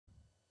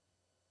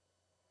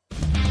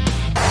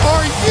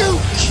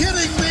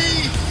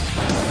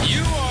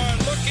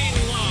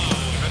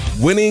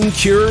Winning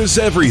Cures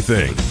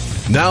Everything.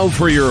 Now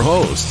for your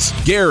hosts,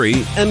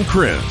 Gary and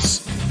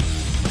Chris.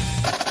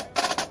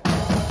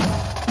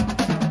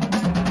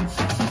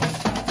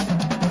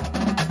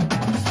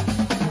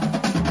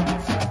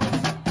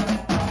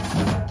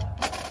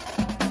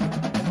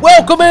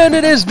 Welcome in.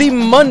 It is the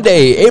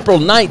Monday, April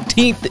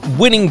 19th,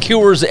 Winning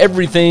Cures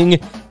Everything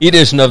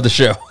edition of the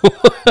show.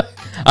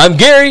 I'm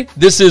Gary.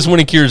 This is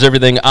Winning Cures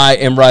Everything. I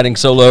am riding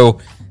solo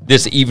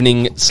this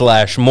evening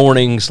 /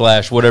 morning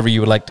 / whatever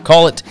you would like to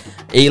call it.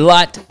 A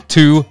lot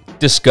to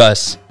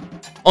discuss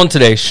on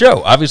today's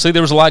show. Obviously,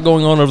 there was a lot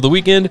going on over the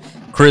weekend.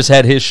 Chris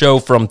had his show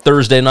from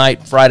Thursday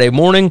night, Friday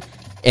morning,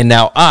 and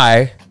now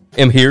I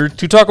am here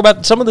to talk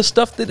about some of the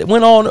stuff that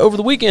went on over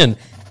the weekend.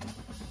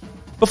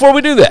 Before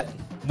we do that,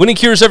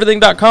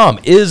 winningcureseverything.com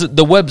is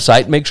the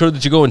website. Make sure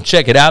that you go and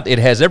check it out. It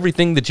has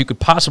everything that you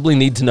could possibly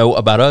need to know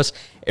about us,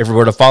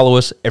 everywhere to follow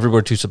us,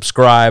 everywhere to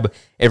subscribe,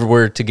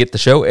 everywhere to get the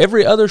show,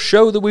 every other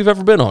show that we've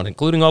ever been on,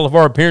 including all of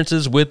our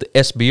appearances with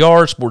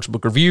SBR,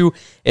 Sportsbook Review,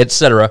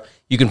 etc.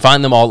 You can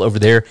find them all over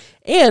there.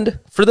 And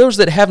for those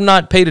that have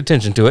not paid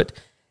attention to it,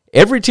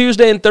 every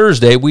Tuesday and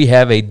Thursday we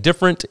have a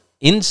different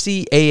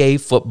NCAA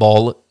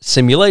football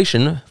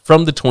simulation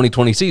from the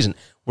 2020 season.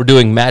 We're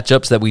doing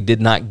matchups that we did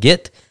not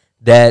get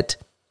that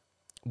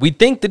we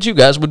think that you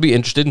guys would be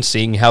interested in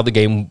seeing how the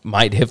game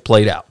might have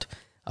played out.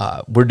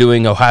 We're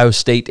doing Ohio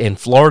State and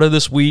Florida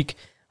this week.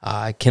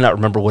 I cannot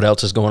remember what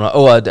else is going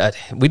on.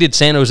 We did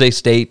San Jose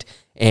State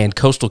and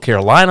Coastal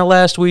Carolina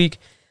last week.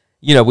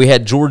 You know, we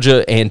had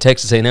Georgia and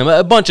Texas A&M,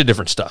 a bunch of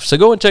different stuff. So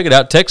go and check it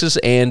out, Texas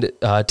and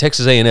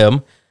Texas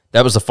A&M.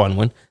 That was a fun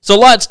one. So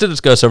lots to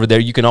discuss over there.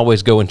 You can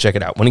always go and check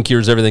it out,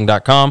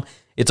 winningcureseverything.com.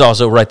 It's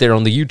also right there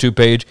on the YouTube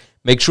page.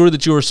 Make sure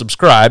that you are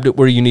subscribed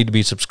where you need to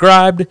be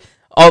subscribed.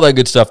 All that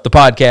good stuff, the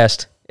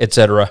podcast,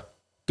 etc.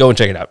 Go and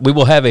check it out. We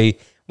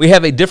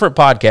have a different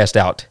podcast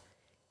out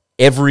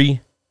every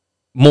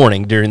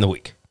morning during the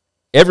week.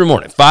 Every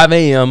morning, 5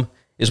 a.m.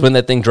 is when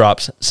that thing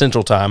drops,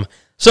 Central Time.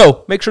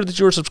 So make sure that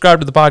you are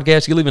subscribed to the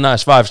podcast. You leave a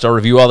nice 5-star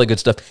review, all that good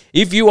stuff.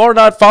 If you are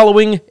not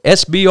following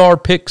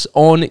SBR Picks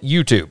on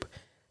YouTube,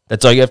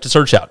 that's all you have to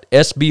search out,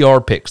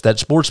 SBR Picks. That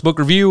Sportsbook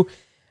Review.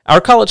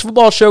 Our college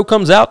football show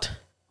comes out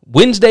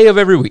Wednesday of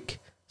every week.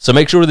 So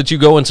make sure that you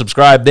go and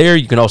subscribe there.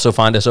 You can also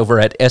find us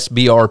over at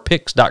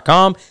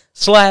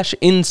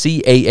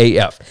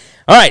sbrpicks.com/NCAAF.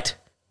 All right,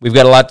 we've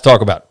got a lot to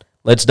talk about.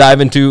 Let's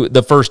dive into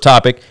the first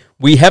topic.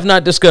 We have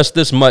not discussed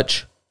this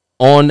much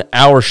on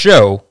our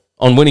show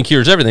on Winning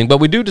Cures Everything, but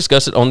we do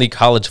discuss it on the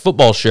college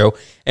football show,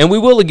 and we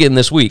will again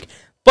this week.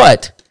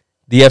 But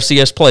the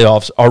FCS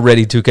playoffs are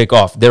ready to kick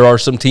off. There are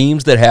some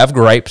teams that have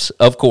gripes,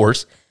 of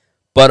course,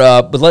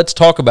 but let's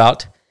talk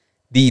about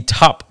the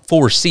top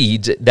 4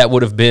 seeds that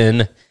would have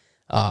been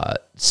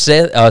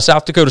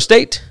South Dakota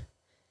State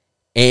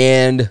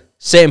and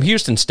Sam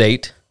Houston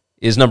State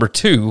is number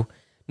 2.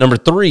 Number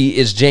 3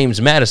 is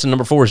James Madison.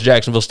 Number 4 is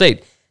Jacksonville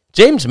State.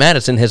 James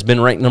Madison has been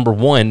ranked number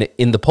 1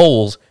 in the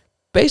polls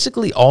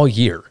basically all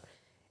year.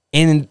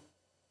 And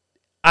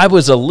I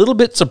was a little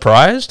bit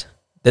surprised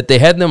that they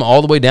had them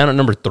all the way down at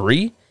number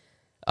 3.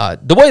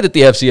 The way that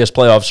the FCS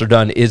playoffs are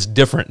done is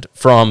different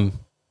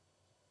from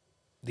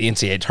the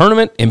NCAA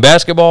tournament in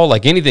basketball,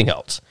 like anything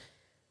else.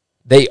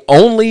 They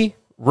only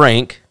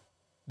rank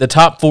the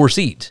top 4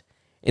 seeds,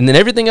 and then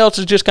everything else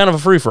is just kind of a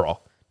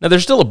free-for-all. Now,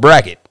 there's still a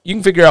bracket. You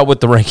can figure out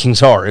what the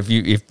rankings are if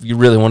you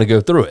really want to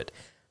go through it.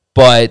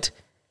 But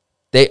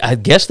I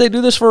guess they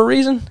do this for a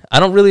reason.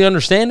 I don't really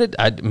understand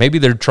it. Maybe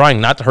they're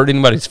trying not to hurt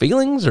anybody's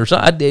feelings or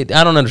something.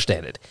 I don't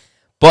understand it.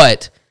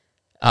 But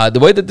the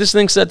way that this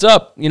thing sets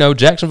up, you know,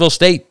 Jacksonville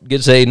State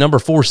gets a number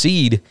 4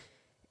 seed,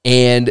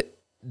 and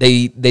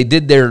they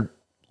did their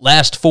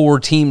last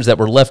 4 teams that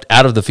were left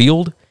out of the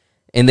field,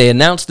 and they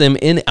announced them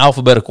in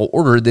alphabetical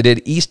order. They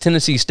did East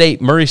Tennessee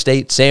State, Murray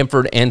State,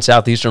 Samford, and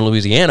Southeastern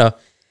Louisiana.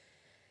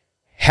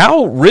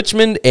 How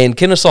Richmond and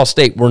Kennesaw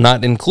State were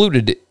not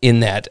included in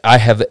that, I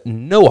have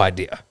no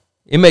idea.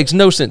 It makes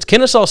no sense.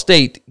 Kennesaw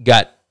State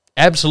got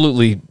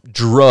absolutely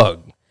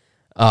drugged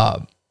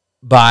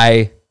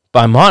by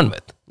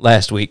Monmouth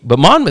last week, but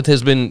Monmouth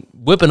has been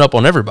whipping up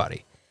on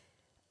everybody.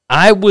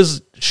 I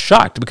was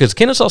shocked because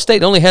Kennesaw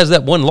State only has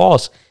that 1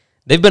 loss.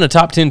 They've been a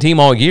top 10 team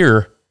all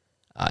year.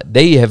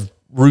 They have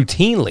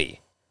routinely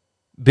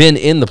been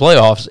in the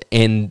playoffs,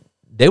 and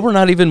they were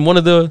not even one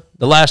of the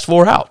last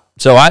 4 out.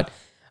 So I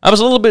was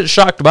a little bit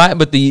shocked by it,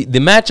 but the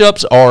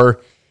matchups are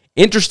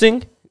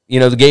interesting. You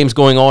know, the game's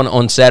going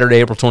on Saturday,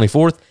 April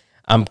 24th.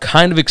 I'm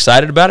kind of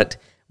excited about it.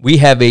 We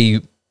have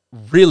a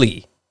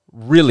really,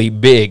 really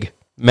big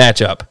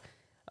matchup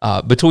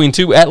between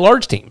 2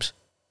 at-large teams,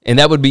 and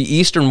that would be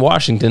Eastern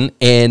Washington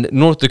and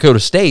North Dakota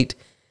State.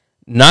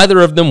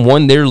 Neither of them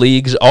won their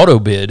league's auto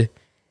bid,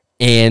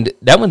 and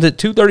that one's at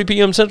 2:30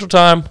 p.m. Central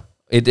Time.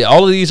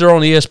 All of these are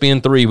on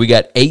ESPN3. We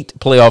got 8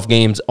 playoff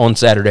games on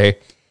Saturday.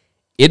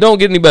 It don't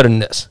get any better than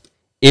this.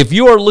 If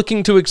you are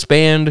looking to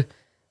expand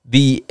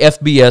the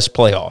FBS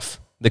playoff,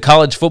 the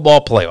college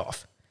football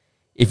playoff,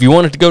 if you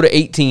want it to go to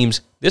 8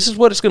 teams, this is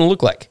what it's going to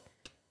look like.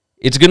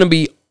 It's going to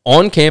be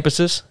on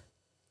campuses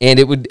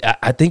And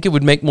I think it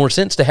would make more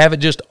sense to have it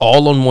just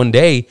all on one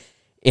day,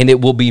 and it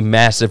will be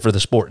massive for the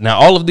sport. Now,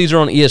 all of these are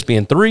on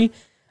ESPN3.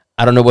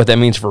 I don't know what that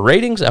means for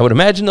ratings. I would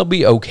imagine they'll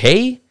be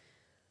okay.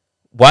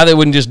 Why they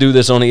wouldn't just do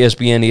this on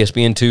ESPN,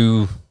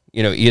 ESPN2,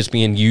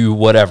 ESPNU,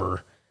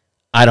 whatever,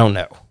 I don't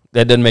know.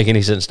 That doesn't make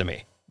any sense to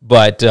me.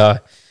 But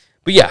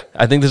yeah,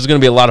 I think this is going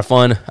to be a lot of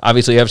fun.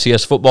 Obviously,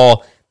 FCS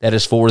football, that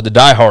is for the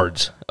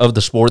diehards of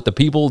the sport, the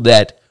people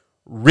that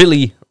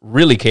really,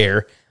 really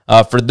care.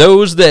 For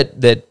those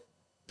that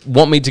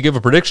want me to give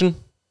a prediction,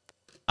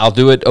 I'll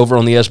do it over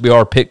on the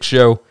SBR Picks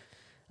show.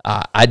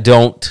 I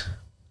don't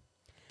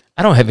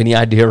have any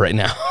idea right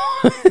now.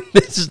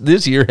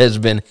 This year has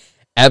been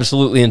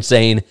absolutely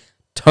insane.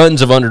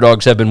 Tons of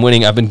underdogs have been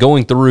winning. I've been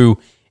going through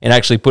and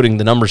actually putting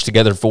the numbers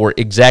together for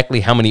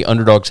exactly how many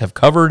underdogs have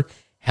covered,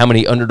 how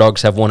many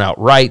underdogs have won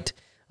outright,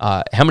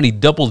 how many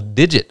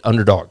double-digit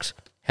underdogs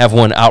have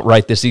won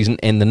outright this season,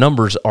 and the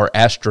numbers are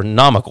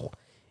astronomical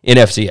in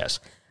FCS.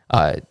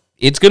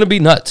 It's going to be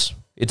nuts.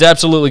 It's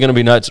absolutely going to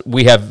be nuts.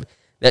 We have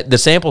the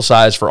sample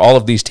size for all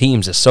of these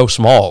teams is so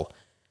small.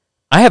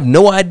 I have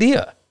no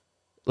idea,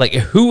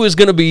 who is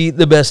going to be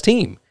the best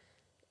team,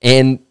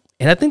 and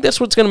I think that's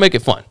what's going to make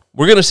it fun.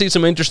 We're going to see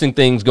some interesting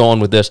things go on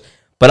with this,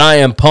 but I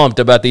am pumped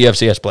about the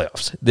FCS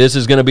playoffs. This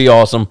is going to be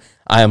awesome.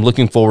 I am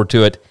looking forward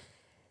to it.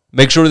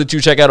 Make sure that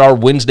you check out our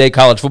Wednesday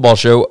college football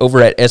show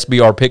over at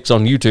SBR Picks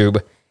on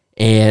YouTube,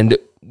 and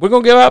we're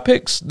going to give out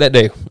picks that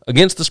day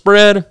against the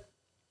spread,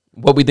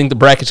 what we think the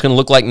bracket's going to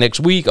look like next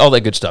week, all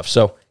that good stuff.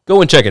 So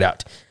go and check it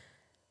out.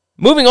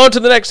 Moving on to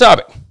the next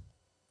topic.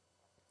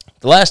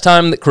 The last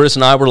time that Chris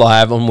and I were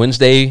live on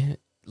Wednesday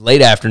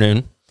late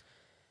afternoon,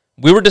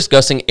 we were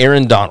discussing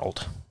Aaron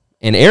Donald.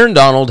 And Aaron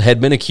Donald had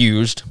been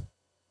accused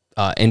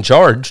and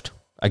charged,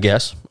 I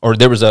guess, or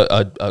there was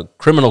a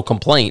criminal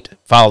complaint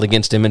filed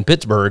against him in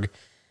Pittsburgh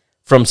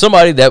from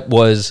somebody that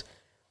was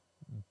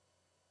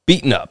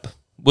beaten up.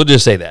 We'll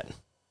just say that.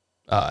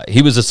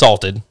 He was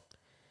assaulted.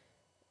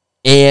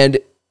 And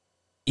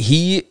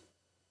he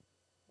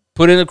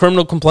put in a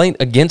criminal complaint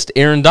against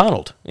Aaron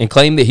Donald and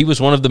claimed that he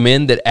was one of the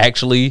men that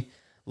actually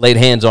laid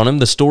hands on him.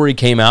 The story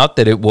came out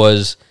that it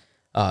was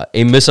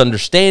a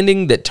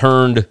misunderstanding that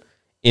turned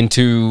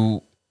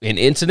into an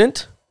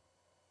incident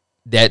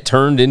that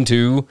turned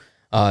into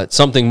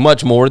something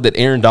much more, that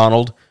Aaron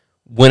Donald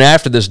went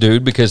after this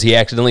dude because he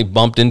accidentally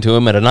bumped into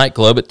him at a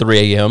nightclub at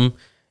 3 a.m.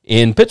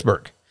 in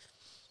Pittsburgh.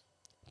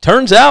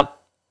 Turns out,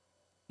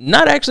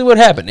 not actually what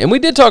happened. And we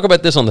did talk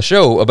about this on the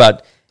show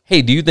about,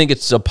 hey, do you think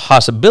it's a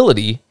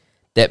possibility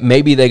that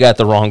maybe they got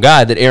the wrong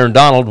guy, that Aaron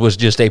Donald was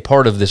just a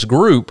part of this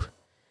group?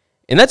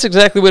 And that's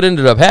exactly what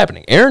ended up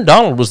happening. Aaron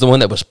Donald was the one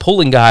that was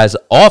pulling guys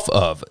off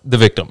of the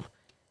victim.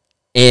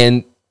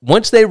 And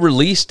once they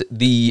released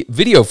the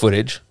video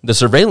footage, the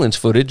surveillance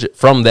footage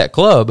from that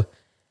club,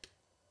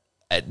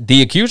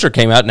 the accuser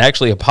came out and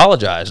actually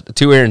apologized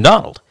to Aaron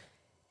Donald.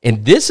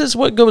 And this is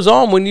what goes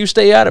on when you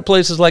stay out at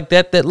places like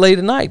that late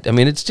at night. I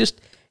mean,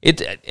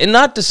 and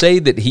not to say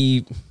that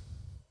he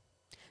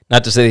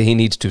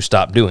needs to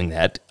stop doing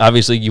that.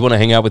 Obviously, you want to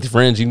hang out with your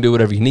friends, you can do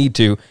whatever you need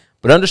to,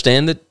 but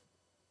understand that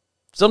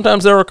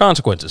sometimes there are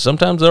consequences.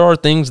 Sometimes there are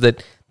things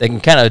that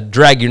can kind of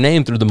drag your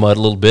name through the mud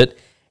a little bit,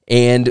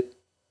 and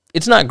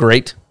it's not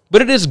great,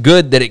 but it is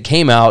good that it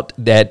came out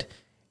that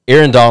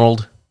Aaron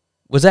Donald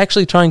was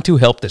actually trying to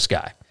help this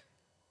guy.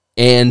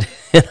 And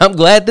I'm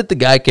glad that the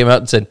guy came out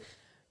and said,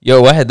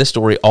 yo, I had this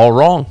story all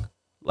wrong.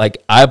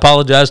 I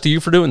apologize to you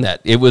for doing that.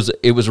 It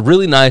was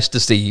really nice to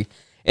see,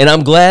 and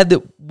I'm glad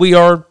that we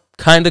are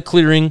kind of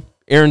clearing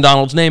Aaron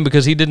Donald's name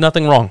because he did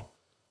nothing wrong.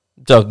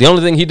 So the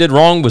only thing he did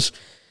wrong was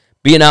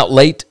being out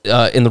late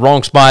in the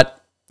wrong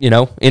spot,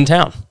 in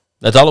town.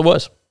 That's all it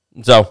was.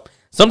 So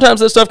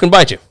sometimes this stuff can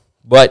bite you.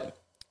 But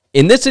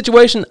in this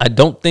situation, I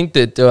don't think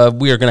that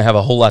we are going to have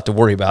a whole lot to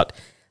worry about.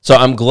 So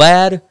I'm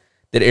glad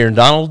that Aaron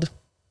Donald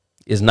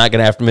is not going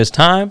to have to miss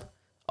time,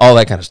 all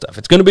that kind of stuff.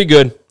 It's going to be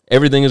good.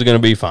 Everything is going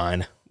to be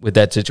fine with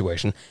that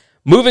situation.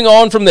 Moving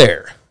on from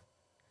there,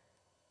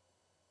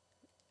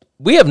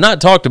 we have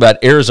not talked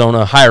about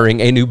Arizona hiring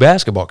a new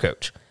basketball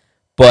coach.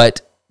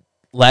 But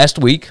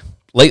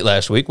late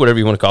last week, whatever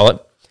you want to call it,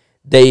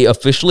 they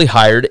officially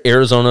hired,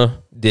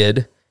 Arizona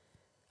did,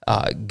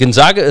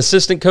 Gonzaga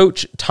assistant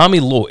coach Tommy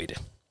Lloyd.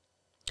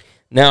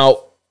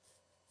 Now,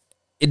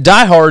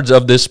 diehards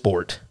of this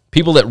sport,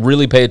 people that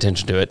really pay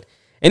attention to it,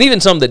 and even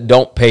some that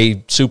don't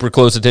pay super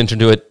close attention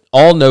to it,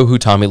 all know who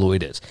Tommy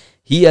Lloyd is.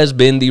 He has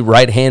been the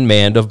right-hand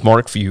man of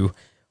Mark Few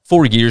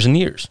for years and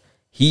years.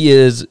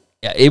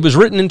 It was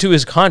written into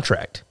his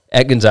contract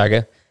at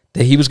Gonzaga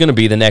that he was going to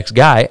be the next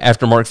guy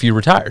after Mark Few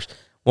retires.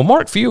 Well,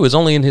 Mark Few is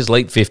only in his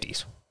late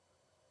 50s.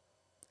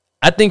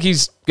 I think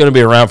he's going to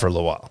be around for a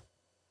little while.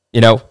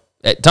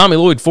 Tommy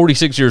Lloyd,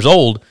 46 years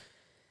old,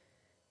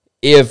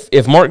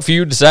 if Mark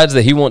Few decides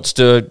that he wants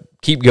to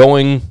keep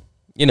going,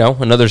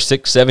 another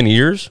 6-7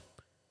 years,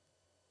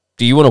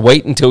 do you want to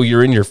wait until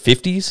you're in your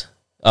 50s?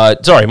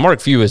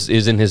 Mark Few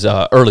is in his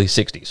early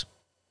 60s.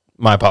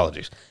 My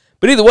apologies.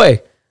 But either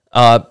way,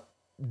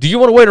 do you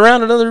want to wait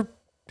around another,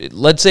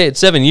 let's say it's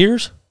 7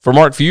 years? for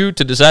Mark Few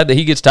to decide that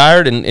he gets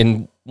tired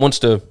and wants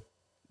to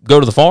go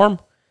to the farm?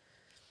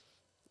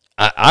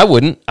 I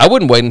wouldn't. I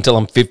wouldn't wait until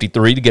I'm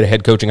 53 to get a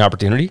head coaching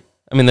opportunity.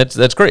 I mean,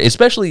 that's great.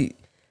 Especially,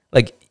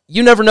 like,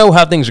 you never know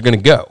how things are going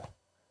to go,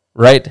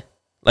 right?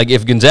 Like,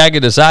 if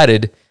Gonzaga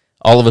decided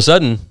all of a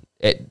sudden,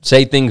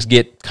 say things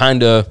get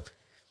kind of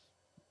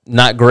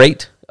not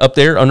great up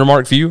there under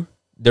Mark Few,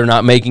 they're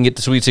not making it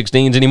to Sweet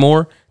 16s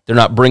anymore, they're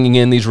not bringing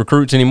in these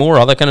recruits anymore,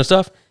 all that kind of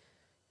stuff,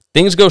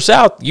 things go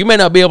south, you may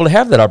not be able to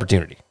have that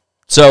opportunity.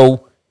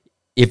 So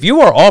if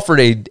you are offered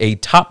a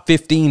top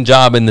 15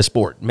 job in the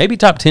sport, maybe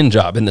top 10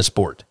 job in the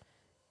sport,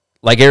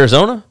 like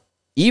Arizona,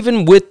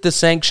 even with the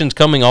sanctions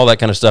coming, all that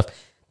kind of stuff,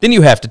 then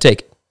you have to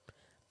take it.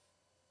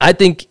 I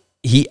think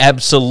he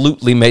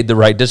absolutely made the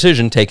right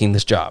decision taking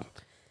this job.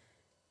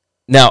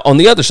 Now, on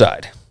the other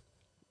side,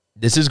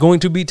 this is going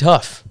to be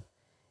tough.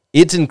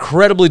 It's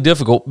incredibly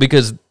difficult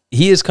because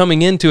he is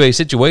coming into a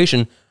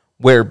situation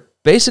where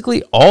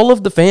basically all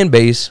of the fan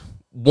base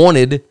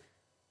wanted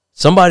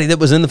somebody that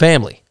was in the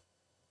family.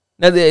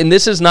 Now, and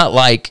this is not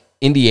like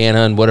Indiana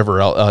and whatever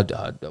else,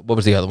 what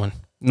was the other one?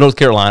 North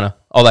Carolina,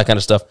 all that kind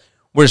of stuff,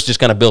 where it's just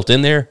kind of built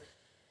in there.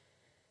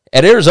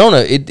 At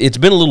Arizona, it's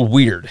been a little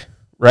weird,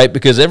 right?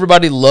 Because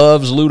everybody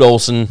loves Lute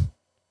Olson,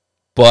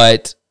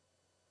 but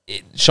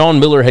Sean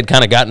Miller had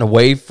kind of gotten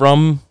away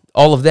from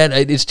all of that.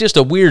 It's just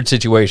a weird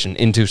situation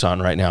in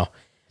Tucson right now.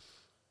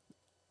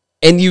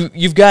 And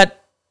you've got,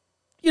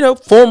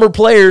 former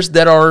players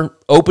that are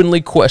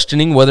openly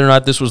questioning whether or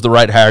not this was the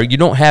right hire. You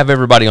don't have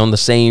everybody on the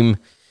same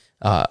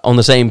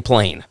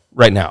plane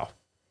right now.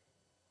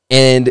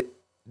 And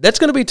that's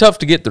going to be tough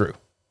to get through.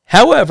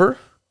 However,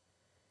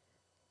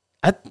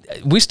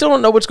 we still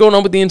don't know what's going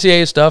on with the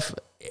NCAA stuff.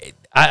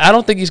 I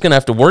don't think he's going to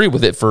have to worry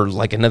with it for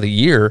like another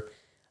year.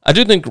 I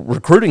do think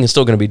recruiting is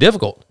still going to be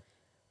difficult.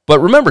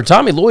 But remember,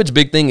 Tommy Lloyd's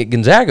big thing at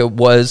Gonzaga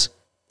was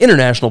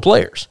international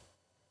players.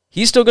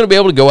 He's still going to be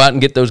able to go out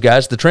and get those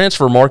guys. The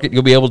transfer market,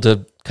 you'll be able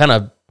to kind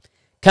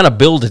of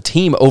build a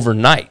team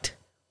overnight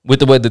with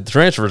the way that the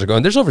transfers are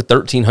going. There's over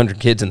 1,300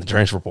 kids in the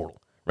transfer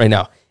portal right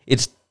now.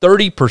 It's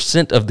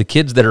 30% of the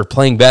kids that are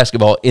playing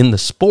basketball in the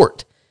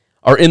sport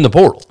are in the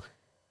portal.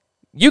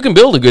 You can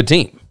build a good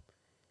team.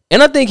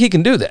 And I think he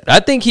can do that.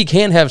 I think he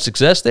can have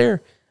success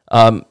there.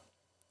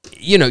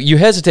 You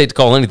hesitate to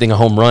call anything a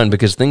home run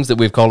because things that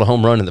we've called a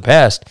home run in the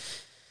past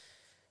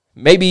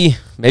maybe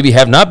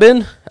have not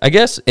been, I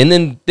guess. And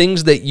then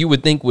things that you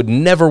would think would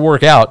never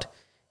work out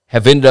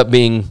have ended up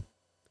being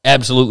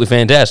absolutely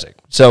fantastic.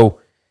 So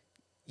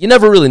you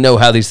never really know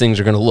how these things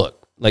are going to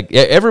look. Like,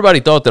 everybody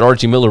thought that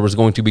Archie Miller was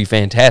going to be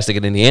fantastic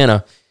at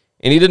Indiana,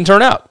 and he didn't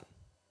turn out.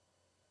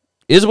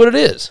 It is what it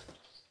is.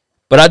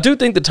 But I do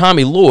think that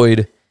Tommy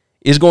Lloyd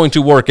is going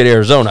to work at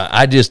Arizona.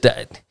 It's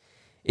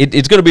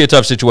going to be a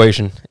tough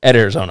situation at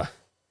Arizona.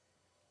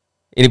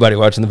 Anybody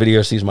watching the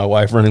video sees my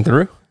wife running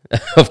through,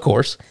 of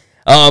course.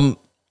 I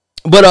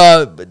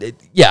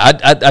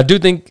do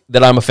think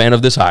that I'm a fan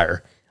of this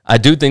hire. I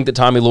do think that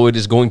Tommy Lloyd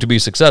is going to be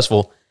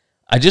successful.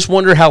 I just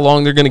wonder how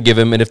long they're going to give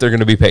him and if they're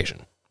going to be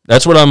patient.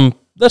 That's what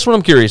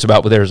I'm curious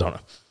about with Arizona.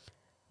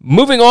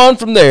 Moving on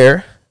from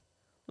there,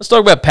 let's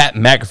talk about Pat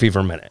McAfee for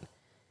a minute.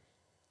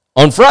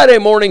 On Friday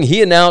morning,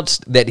 he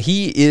announced that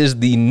he is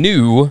the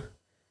new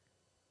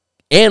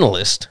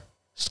analyst,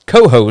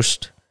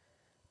 co-host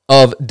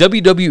of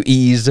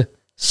WWE's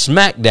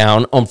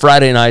Smackdown on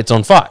Friday nights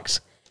on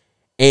Fox.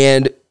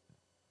 And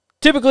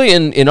typically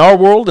in our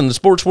world, in the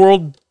sports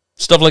world,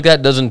 stuff like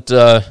that doesn't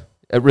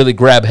really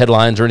grab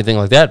headlines or anything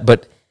like that.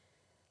 But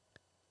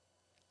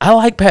I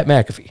like Pat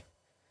McAfee.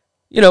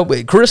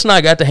 Chris and I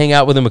got to hang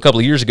out with him a couple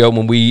of years ago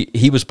when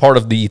he was part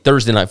of the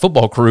Thursday Night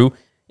Football crew,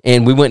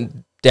 and we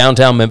went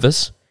downtown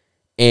Memphis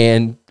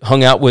and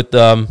hung out with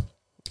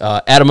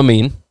Adam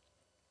Amin.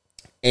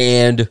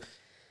 And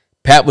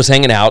Pat was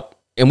hanging out,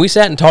 and we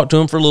sat and talked to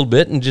him for a little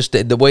bit, and just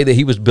the way that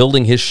he was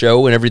building his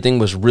show and everything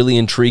was really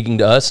intriguing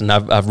to us, and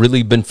I've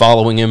really been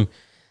following him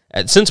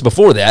since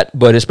before that,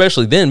 but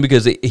especially then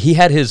because he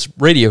had his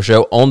radio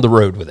show on the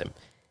road with him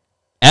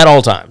at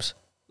all times.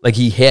 Like,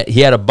 he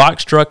had a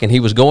box truck, and he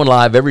was going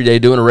live every day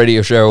doing a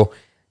radio show,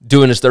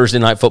 doing his Thursday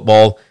Night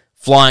Football,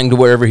 flying to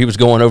wherever he was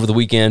going over the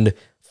weekend,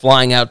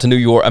 flying out to New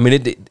York. I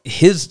mean,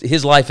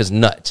 his life is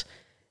nuts.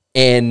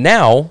 And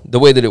now, the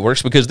way that it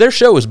works, because their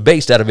show is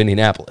based out of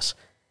Indianapolis,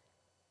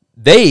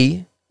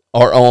 they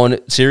are on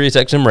Sirius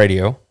XM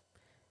Radio,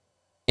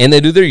 and they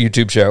do their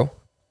YouTube show,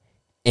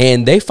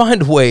 and they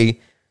find a way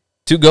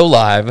to go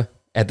live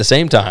at the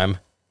same time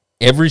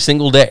every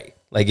single day.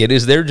 Like, it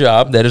is their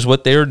job. That is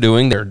what they're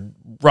doing. They're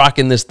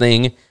rocking this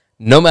thing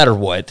no matter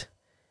what.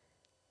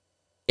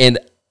 And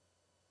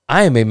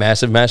I am a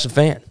massive, massive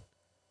fan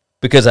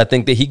because I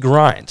think that he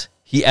grinds.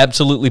 He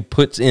absolutely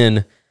puts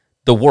in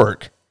the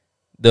work,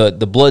 the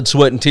blood,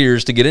 sweat, and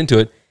tears to get into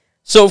it.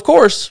 So, of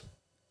course,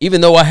 even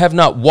though I have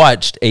not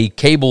watched a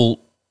cable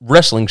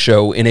wrestling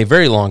show in a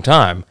very long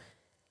time,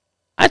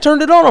 I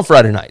turned it on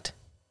Friday night.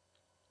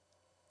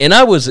 And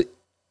I was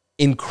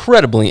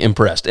incredibly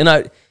impressed.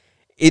 And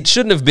it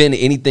shouldn't have been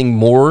anything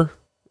more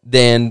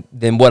than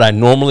what I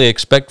normally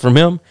expect from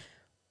him.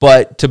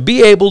 But to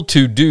be able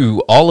to do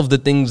all of the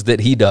things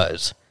that he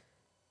does,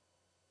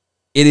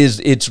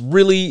 it's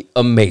really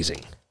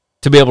amazing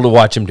to be able to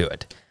watch him do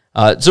it.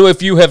 So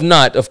if you have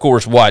not, of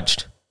course,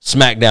 watched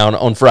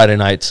SmackDown on Friday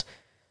nights,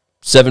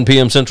 7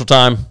 p.m. Central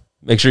Time,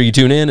 make sure you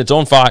tune in. It's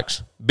on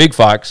Fox, big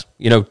Fox,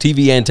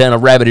 TV antenna,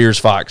 rabbit ears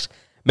Fox.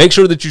 Make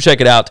sure that you check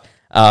it out.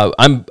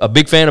 I'm a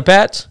big fan of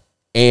Pat's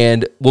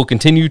and will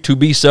continue to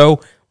be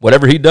so.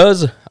 Whatever he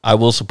does, I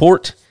will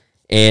support,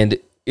 and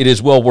it is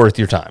well worth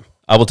your time.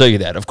 I will tell you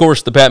that. Of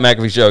course, the Pat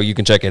McAfee Show, you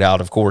can check it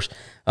out, of course.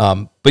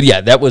 But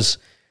yeah, that was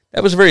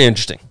very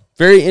interesting.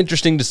 Very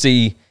interesting to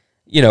see,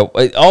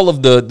 all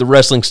of the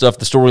wrestling stuff,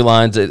 the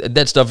storylines,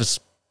 that stuff is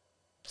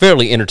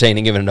fairly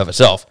entertaining in and of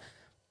itself.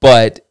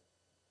 But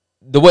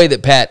the way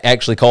that Pat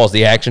actually calls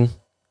the action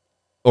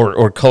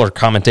or color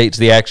commentates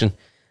the action,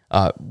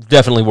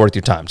 definitely worth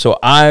your time. So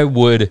I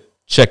would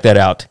check that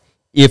out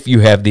if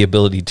you have the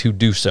ability to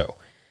do so.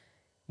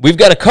 We've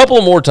got a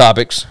couple more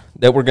topics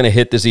that we're going to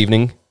hit this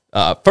evening.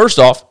 First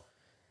off,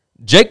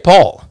 Jake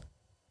Paul.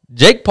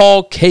 Jake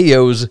Paul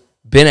KOs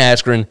Ben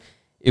Askren.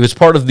 It was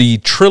part of the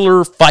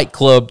Triller Fight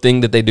Club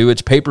thing that they do.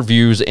 It's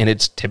pay-per-views, and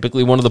it's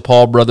typically one of the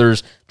Paul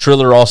brothers.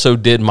 Triller also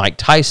did Mike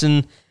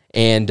Tyson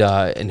and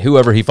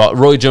whoever he fought,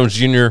 Roy Jones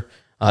Jr.,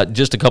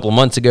 just a couple of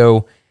months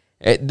ago.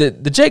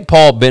 The Jake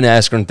Paul Ben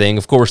Askren thing,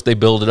 of course, they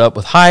build it up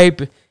with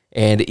hype,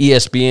 and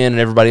ESPN and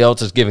everybody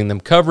else is giving them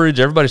coverage.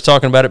 Everybody's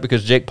talking about it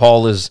because Jake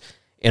Paul is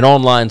an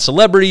online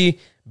celebrity.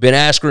 Ben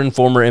Askren,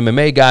 former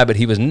MMA guy, but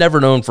he was never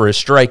known for his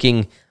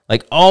striking,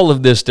 like all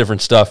of this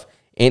different stuff.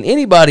 And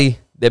anybody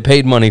that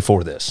paid money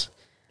for this,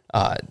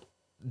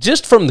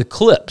 just from the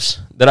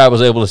clips that I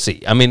was able to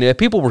see, I mean,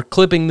 people were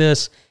clipping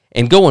this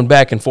and going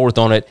back and forth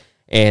on it,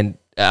 and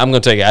I'm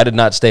going to tell you, I did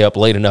not stay up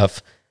late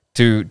enough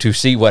to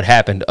see what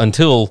happened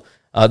until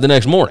the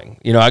next morning.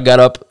 I got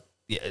up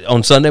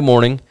on Sunday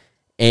morning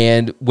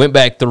and went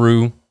back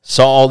through,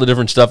 saw all the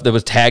different stuff that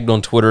was tagged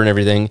on Twitter and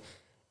everything,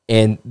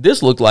 and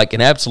this looked like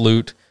an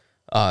absolute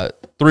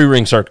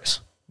three-ring circus.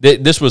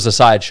 This was a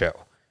sideshow.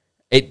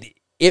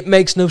 It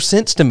makes no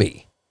sense to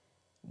me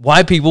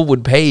why people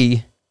would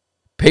pay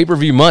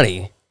pay-per-view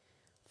money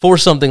for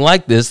something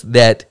like this.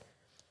 That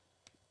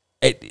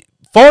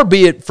far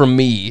be it from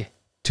me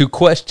to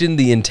question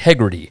the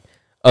integrity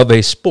of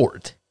a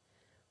sport,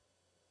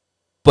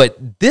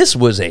 but this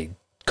was a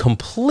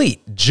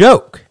complete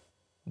joke.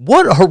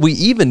 What are we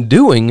even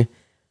doing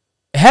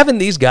having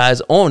these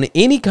guys on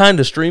any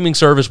kind of streaming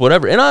service,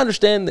 whatever? And I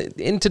understand that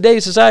in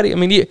today's society, I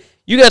mean,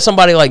 you got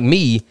somebody like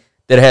me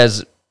that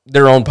has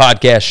their own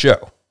podcast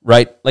show,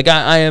 right? Like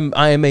I am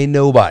a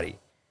nobody.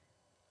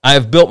 I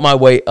have built my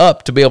way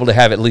up to be able to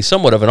have at least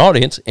somewhat of an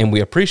audience, and we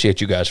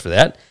appreciate you guys for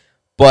that.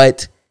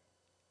 But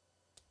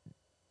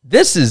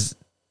this is,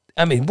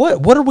 I mean,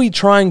 what are we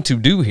trying to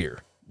do here?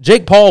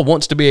 Jake Paul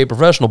wants to be a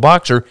professional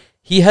boxer.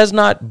 He has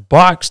not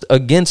boxed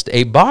against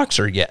a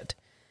boxer yet.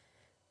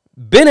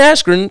 Ben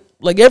Askren,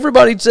 like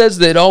everybody says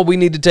that, oh, we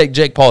need to take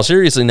Jake Paul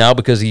seriously now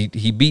because he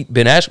beat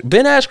Ben Askren.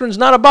 Ben Askren's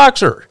not a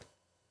boxer.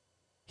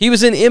 He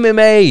was in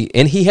MMA,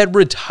 and he had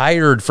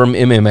retired from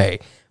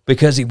MMA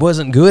because he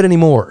wasn't good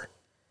anymore.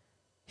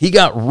 He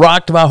got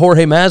rocked by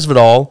Jorge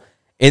Masvidal,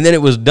 and then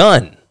it was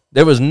done.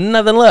 There was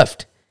nothing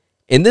left.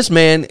 And this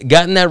man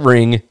got in that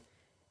ring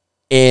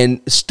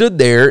and stood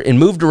there and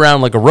moved around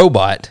like a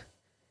robot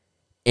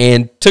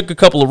and took a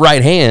couple of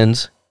right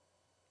hands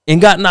and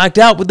got knocked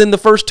out within the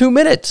first 2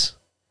 minutes.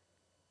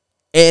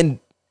 And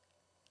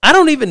I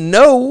don't even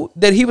know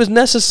that he was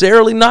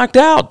necessarily knocked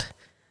out.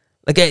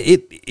 Like,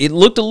 it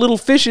looked a little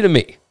fishy to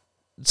me.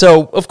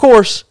 So, of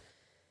course,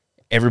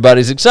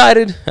 everybody's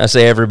excited. I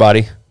say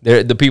everybody.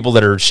 The people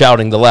that are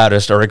shouting the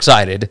loudest are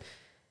excited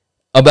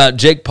about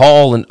Jake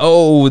Paul, and,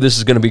 oh, this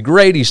is going to be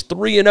great. He's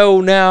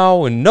 3-0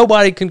 now, and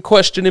nobody can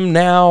question him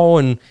now.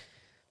 And,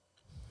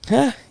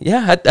 I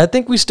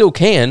think we still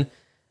can.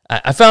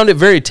 I found it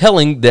very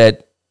telling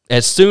that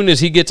as soon as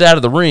he gets out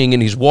of the ring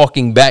and he's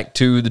walking back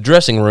to the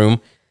dressing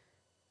room,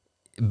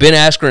 Ben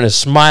Askren is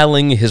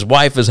smiling. His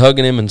wife is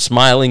hugging him and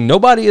smiling.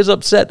 Nobody is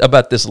upset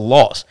about this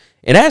loss.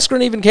 And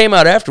Askren even came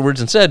out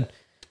afterwards and said,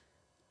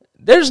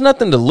 there's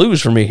nothing to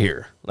lose for me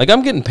here. Like,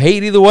 I'm getting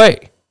paid either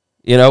way.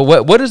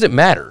 What does it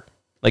matter?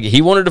 Like,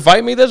 he wanted to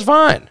fight me, that's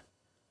fine.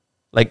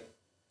 Like,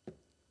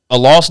 a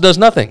loss does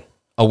nothing.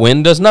 A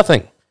win does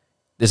nothing.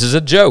 This is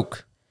a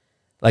joke.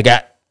 Like,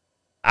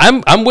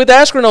 I'm with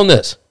Askren on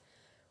this.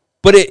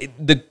 But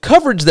the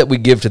coverage that we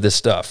give to this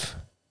stuff,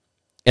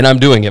 and I'm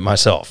doing it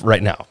myself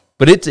right now,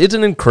 but it's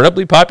an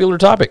incredibly popular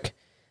topic.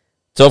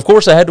 So, of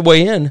course, I had to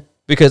weigh in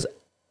because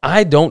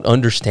I don't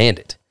understand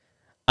it.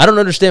 I don't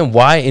understand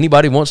why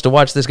anybody wants to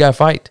watch this guy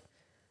fight.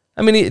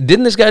 I mean,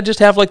 didn't this guy just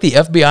have, like, the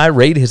FBI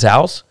raid his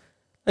house?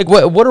 Like,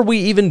 what are we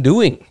even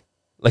doing?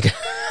 Like,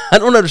 I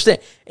don't understand.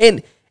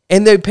 And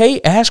they pay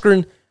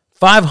Askren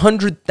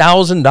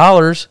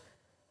 $500,000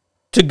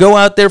 to go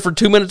out there for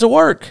 2 minutes of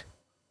work.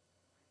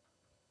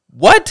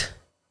 What?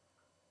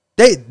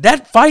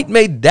 That fight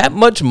made that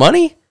much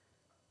money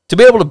to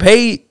be able to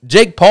pay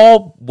Jake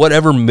Paul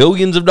whatever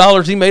millions of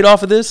dollars he made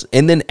off of this,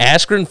 and then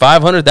Askren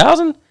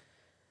 $500,000?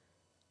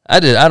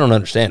 I don't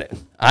understand it.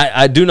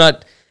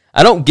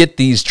 I don't get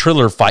these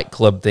Triller Fight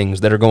Club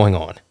things that are going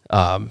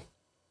on.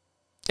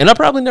 And I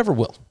probably never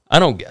will. I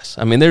don't guess.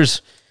 I mean, they're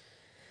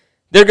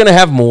going to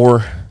have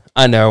more.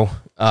 I know.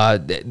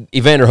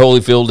 Evander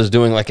Holyfield is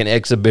doing like an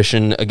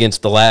exhibition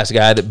against the last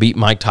guy that beat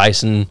Mike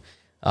Tyson.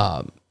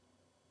 And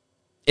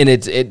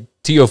it's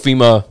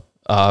Teofimo,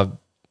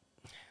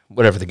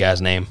 whatever the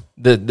guy's name,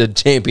 the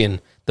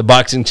champion, the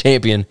boxing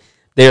champion.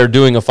 They are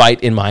doing a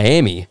fight in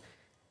Miami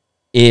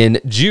in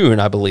June,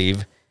 I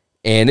believe.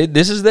 And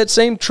this is that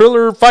same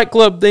Triller Fight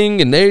Club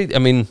thing. And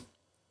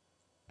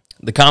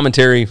the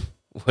commentary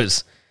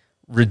was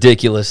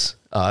ridiculous.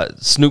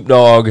 Snoop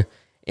Dogg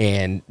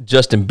and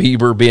Justin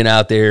Bieber being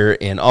out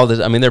there and all this.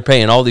 I mean, they're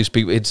paying all these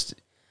people.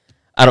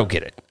 I don't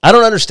get it. I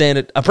don't understand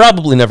it. I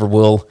probably never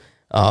will.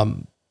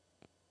 And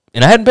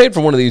I hadn't paid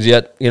for one of these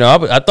yet. You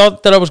know, I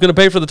thought that I was going to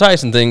pay for the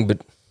Tyson thing,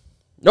 but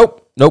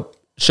nope.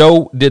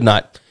 Show did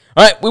not.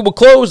 All right, we will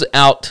close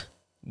out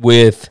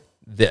with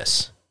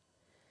this.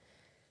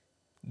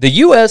 The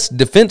U.S.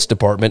 Defense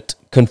Department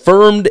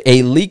confirmed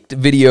a leaked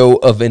video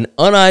of an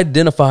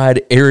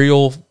unidentified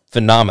aerial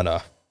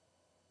phenomena,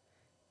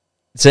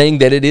 saying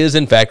that it is,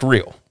 in fact,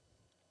 real.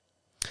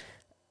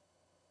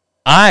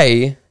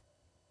 I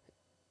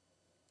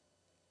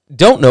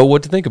don't know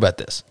what to think about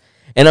this.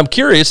 And I'm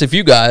curious if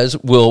you guys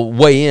will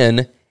weigh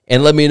in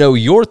and let me know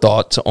your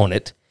thoughts on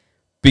it,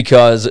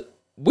 because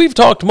we've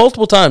talked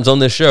multiple times on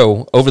this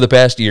show over the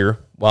past year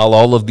while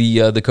all of the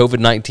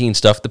COVID-19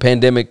 stuff, the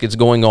pandemic is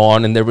going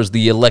on, and there was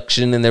the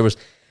election, and there was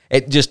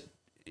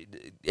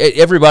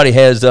everybody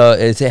has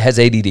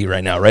ADD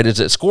right now, right? It's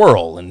a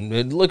squirrel,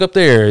 and look up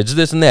there, it's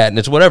this and that, and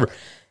it's whatever.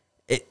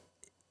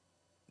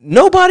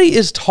 Nobody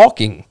is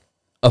talking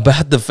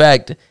about the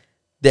fact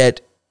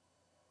that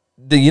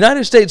the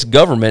United States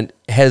government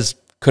has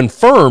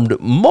confirmed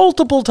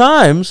multiple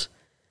times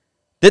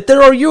that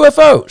there are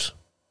UFOs.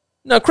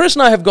 Now, Chris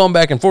and I have gone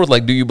back and forth,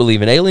 like, do you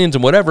believe in aliens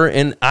and whatever?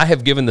 And I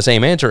have given the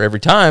same answer every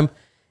time,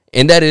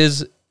 and that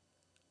is,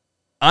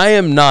 I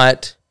am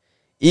not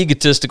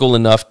egotistical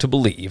enough to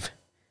believe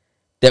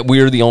that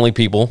we are the only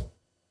people,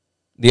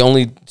 the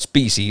only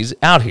species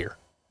out here,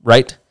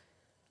 right?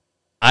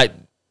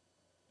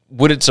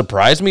 Would it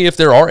surprise me if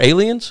there are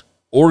aliens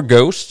or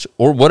ghosts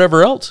or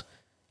whatever else?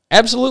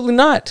 Absolutely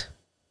not,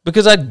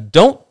 because I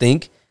don't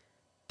think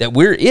that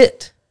we're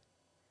it.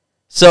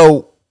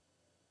 So,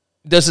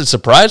 does it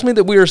surprise me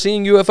that we are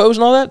seeing UFOs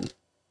and all that?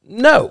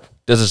 No.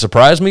 Does it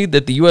surprise me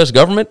that the U.S.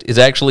 government is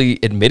actually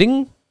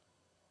admitting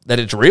that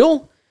it's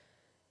real?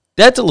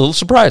 That's a little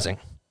surprising.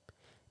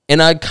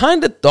 And I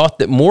kind of thought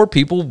that more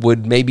people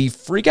would maybe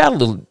freak out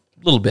a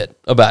little bit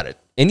about it.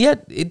 And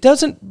yet, it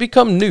doesn't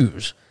become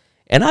news.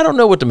 And I don't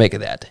know what to make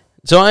of that.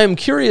 So I am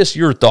curious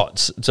your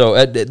thoughts.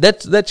 So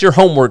that's your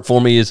homework for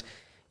me is,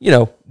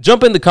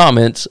 jump in the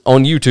comments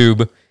on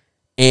YouTube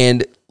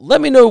and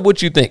let me know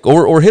what you think,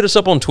 or hit us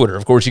up on Twitter.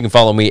 Of course, you can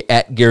follow me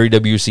at Gary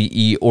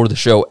WCE or the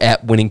show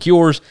at Winning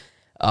Cures.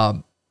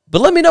 But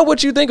let me know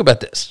what you think about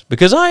this,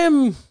 because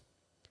I'm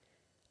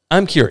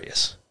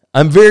curious.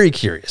 I'm very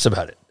curious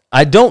about it.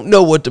 I don't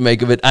know what to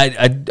make of it.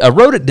 I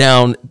wrote it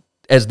down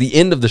as the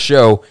end of the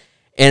show,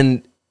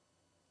 and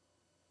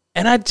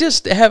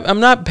I'm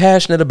not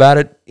passionate about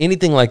it,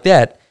 anything like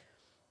that.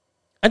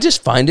 I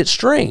just find it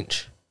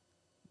strange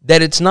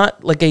that it's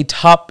not like a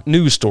top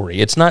news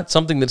story. It's not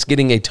something that's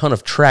getting a ton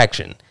of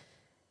traction.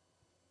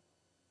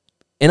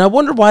 And I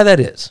wonder why that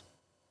is.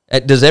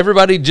 Does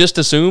everybody just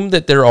assume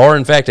that there are,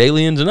 in fact,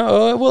 aliens? And,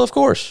 well, of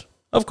course.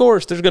 Of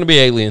course, there's going to be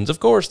aliens. Of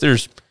course,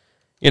 there's,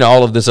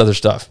 all of this other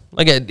stuff.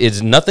 Like,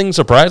 is nothing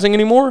surprising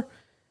anymore?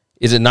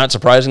 Is it not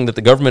surprising that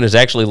the government is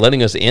actually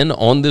letting us in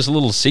on this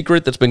little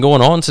secret that's been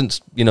going on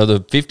since, the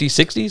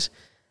 50s,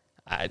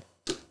 60s?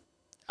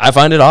 I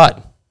find it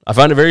odd. I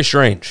find it very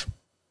strange.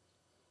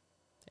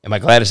 Am I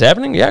glad it's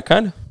happening? Yeah,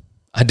 kind of.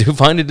 I do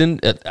find it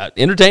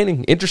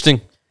entertaining,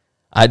 interesting.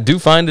 I do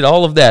find it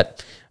all of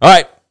that. All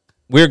right,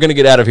 we're going to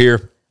get out of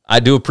here.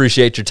 I do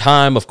appreciate your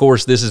time. Of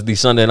course, this is the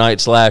Sunday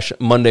night /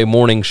 Monday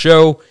morning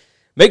show.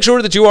 Make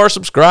sure that you are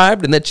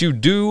subscribed and that you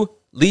do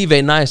leave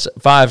a nice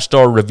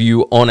 5-star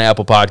review on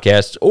Apple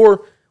Podcasts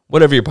or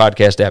whatever your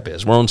podcast app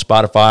is. We're on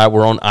Spotify.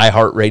 We're on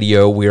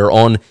iHeartRadio. We are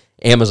on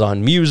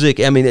Amazon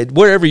Music. I mean,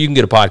 wherever you can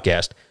get a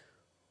podcast,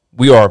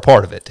 we are a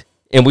part of it.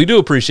 And we do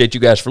appreciate you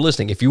guys for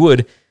listening. If you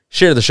would,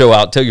 share the show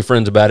out. Tell your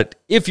friends about it.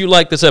 If you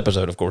like this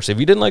episode, of course. If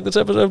you didn't like this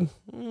episode,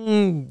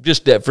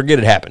 just forget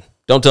it happened.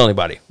 Don't tell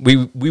anybody.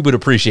 We would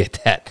appreciate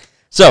that.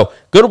 So,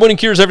 go to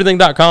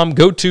winningcureseverything.com.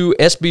 Go to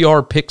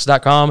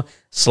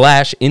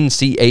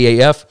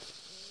sbrpicks.com/NCAAF.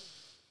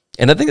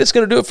 And I think that's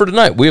going to do it for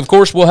tonight. We, of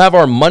course, will have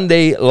our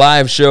Monday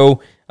live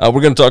show.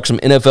 We're going to talk some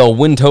NFL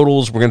win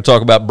totals. We're going to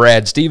talk about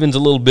Brad Stevens a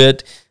little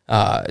bit.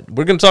 We're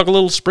going to talk a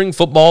little spring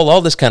football,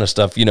 all this kind of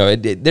stuff.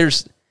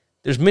 There's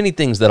many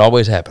things that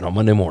always happen on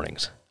Monday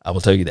mornings. I will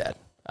tell you that.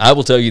 All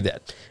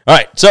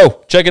right,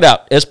 so check it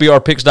out.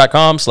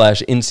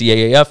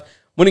 sbrpicks.com/NCAAF.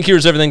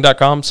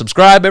 winningcureseverything.com.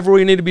 Subscribe everywhere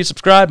you need to be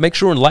subscribed. Make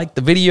sure and like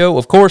the video,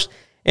 of course,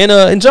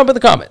 and jump in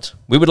the comments.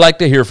 We would like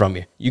to hear from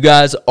you. You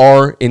guys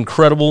are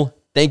incredible.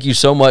 Thank you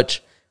so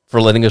much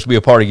for letting us be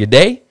a part of your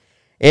day.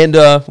 And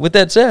with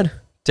that said,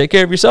 take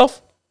care of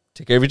yourself,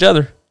 take care of each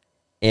other,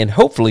 and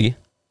hopefully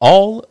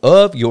all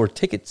of your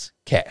tickets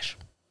cash.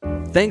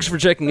 Thanks for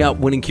checking out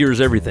Winning Cures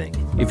Everything.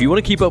 If you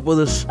want to keep up with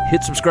us,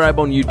 hit subscribe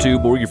on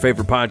YouTube or your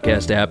favorite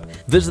podcast app.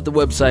 Visit the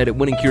website at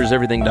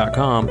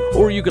winningcureseverything.com,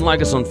 or you can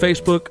like us on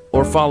Facebook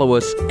or follow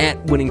us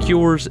at Winning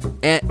Cures,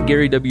 at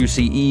Gary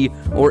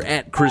WCE, or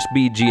at Chris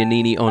B.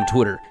 Giannini on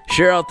Twitter.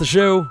 Share out the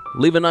show,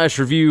 leave a nice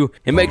review,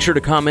 and make sure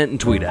to comment and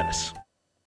tweet at us.